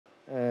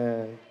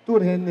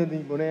Turhende di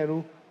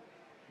Boneiru,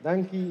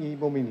 Danki e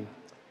Bomini.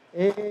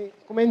 E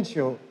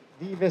comincio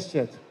di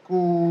Westjet,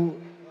 cu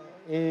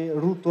e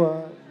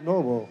ruta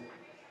novo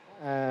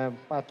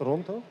para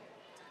Toronto,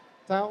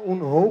 tá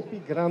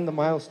hoop grande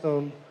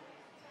milestone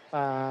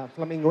para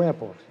Flamingo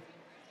Airport.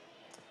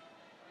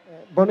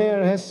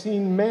 Bonaire has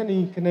seen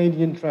many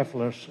Canadian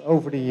travelers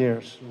over the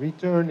years,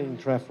 returning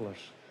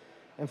travelers.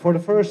 And for the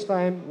first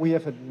time, we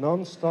have a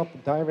non-stop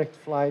direct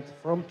flight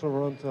from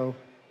Toronto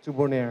to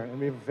Bonaire, and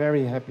we're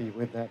very happy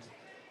with that.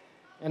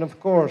 And of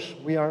course,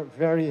 we are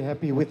very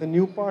happy with the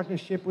new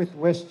partnership with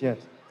Westjet.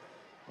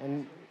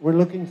 And we're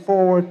looking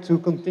forward to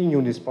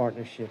continue this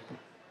partnership.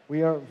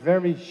 We are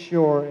very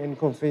sure and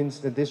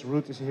convinced that this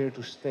route is here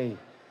to stay.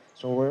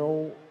 So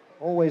we're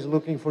always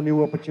looking for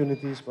new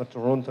opportunities, but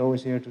Toronto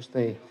is here to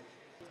stay.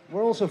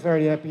 We're also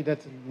very happy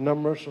that the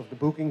numbers of the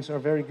bookings are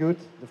very good.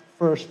 The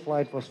first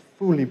flight was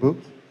fully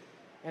booked.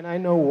 And I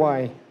know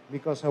why,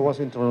 because I was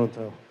in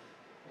Toronto.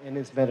 And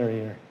it's better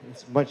here.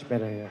 It's much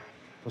better here.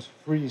 It was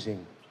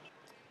freezing.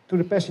 To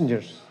the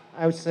passengers,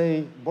 I would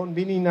say, Bon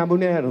Bini na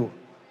Boneiru.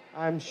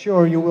 I'm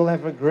sure you will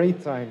have a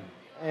great time.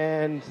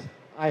 And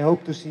I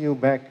hope to see you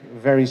back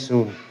very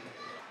soon.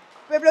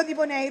 Pueblo de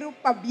Boneiru,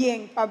 pa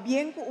bien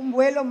con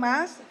vuelo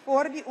más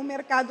for di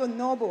mercado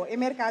novo, el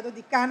mercado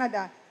de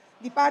Canadá.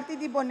 De parte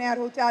de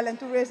Boneiru Hotel and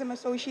Tourism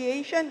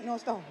Association,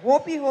 nós estamos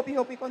hopi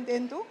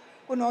contento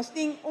con nós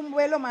tem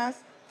vuelo más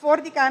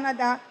for de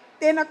Canadá,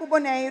 tena com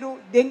Boneiru,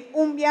 den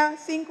umbia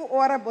 5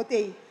 horas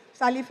botei.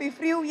 Sali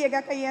frio,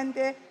 yega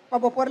caliente, para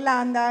por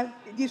Irlanda,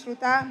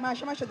 disfrutar, mais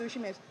 2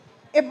 meses.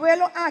 E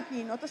vuelo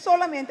aqui, não é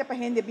solamente para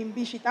gente vir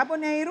visitar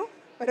Boneiru,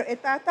 pero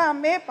está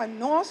também para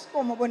nós,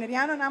 como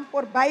bonerianos,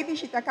 por vai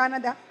visitar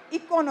Canadá e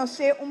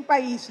conhecer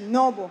país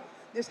novo.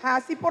 Então,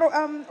 assim, por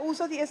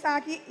uso de estar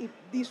aqui e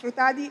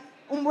desfrutar de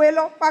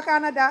vuelo para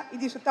Canadá e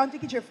desfrutar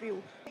ticket de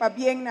frio. Para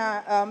bem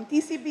na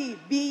TCB,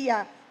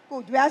 via, com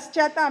o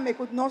Westjet também,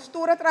 com nós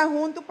todos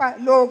juntos para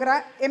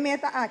lograr a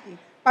meta aqui.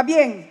 Para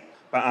bem.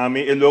 Para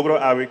mim, o logro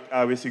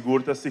a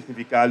segura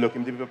significa o que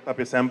me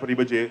para sempre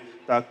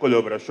a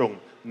colaboração.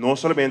 Não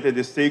somente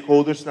de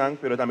stakeholders,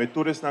 mas também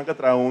todos que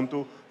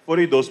trabalham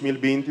por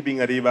 2020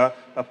 bem arriba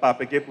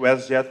para que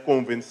Westjet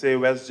convencer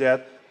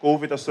Westjet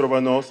COVID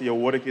a nós e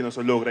agora que nós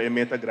logra a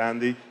meta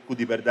grande com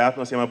de verdade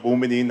nós chama bom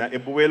menina é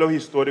vuelo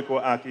histórico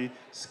aqui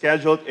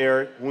scheduled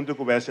air junto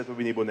com Westjet para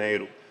venir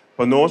Boneiru.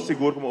 Para nós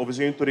seguro como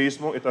oficina de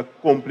turismo é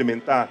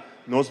complementar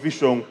nossa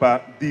visão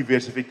para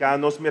diversificar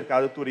nosso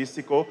mercado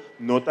turístico,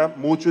 nota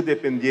muito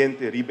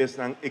dependente ribes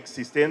não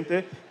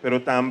existente,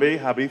 mas também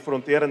abrir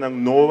fronteira na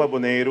nova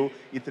Boneiru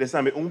e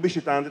também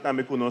visitante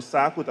também que nós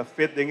saco tá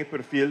feito dentro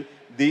perfil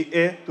de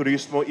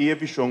turismo e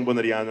visão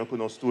boneriano que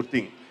nós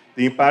turtim.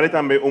 Tem para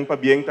também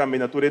bem também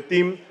na tour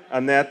team,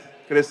 Annette,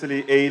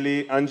 Cressley,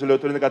 Ailey, Angelo,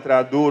 tudo que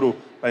atrás duro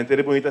para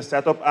ter bonita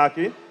setup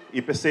aqui.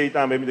 E pensei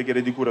também me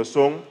querer de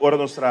coração, ora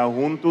nós trabalhamos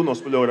juntos,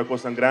 nós podemos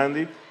coisa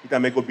grande e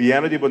também com o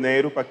governo de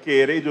Boneiru para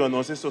querer e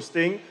nos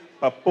sustém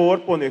para pôr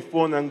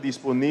telefone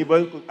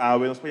disponível que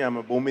nós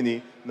podemos bom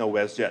menino na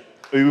Westjet.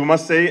 We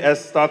must say,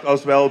 as talked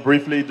as well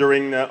briefly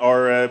during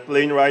our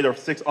plane ride of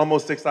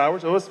almost 6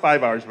 hours. It was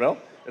 5 hours, well,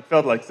 it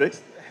felt like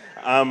 6.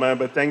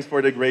 But thanks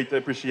for the great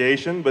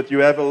appreciation. But you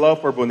have a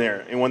love for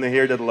Bonaire and want to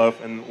hear that love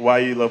and why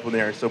you love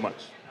Bonaire so much.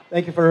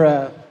 Thank you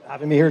for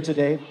having me here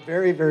today.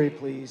 Very, very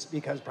pleased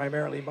because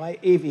primarily my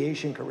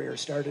aviation career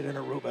started in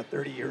Aruba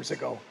 30 years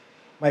ago.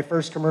 My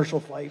first commercial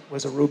flight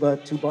was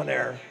Aruba to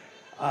Bonaire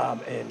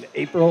in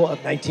April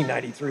of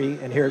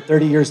 1993. And here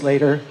 30 years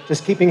later,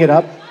 just keeping it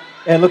up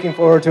and looking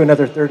forward to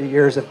another 30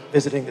 years of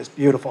visiting this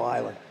beautiful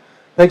island.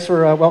 Thanks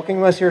for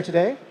welcoming us here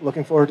today.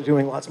 Looking forward to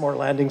doing lots more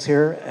landings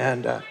here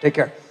and take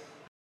care.